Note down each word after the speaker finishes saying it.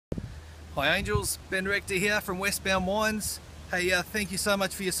Hi Angels, Ben Rector here from Westbound Wines. Hey, thank you so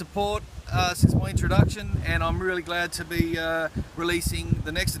much for your support since my introduction, and I'm really glad to be releasing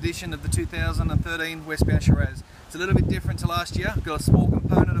the next edition of the 2013 Westbound Shiraz. It's a little bit different to last year. I've got a small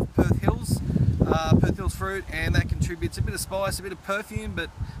component of Perth Hills fruit, and that contributes a bit of spice, a bit of perfume, but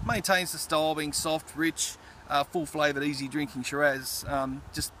maintains the style being soft, rich, full flavoured, easy drinking Shiraz.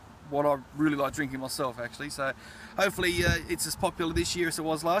 Just what I really like drinking myself, actually. So hopefully it's as popular this year as it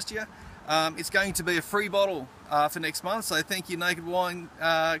was last year. It's going to be a free bottle for next month, so thank you Naked Wine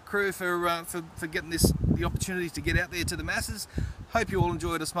crew for getting the opportunity to get out there to the masses. Hope you all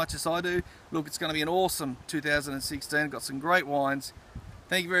enjoy it as much as I do. Look, it's going to be an awesome 2016. Got some great wines.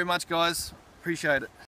 Thank you very much, guys. Appreciate it.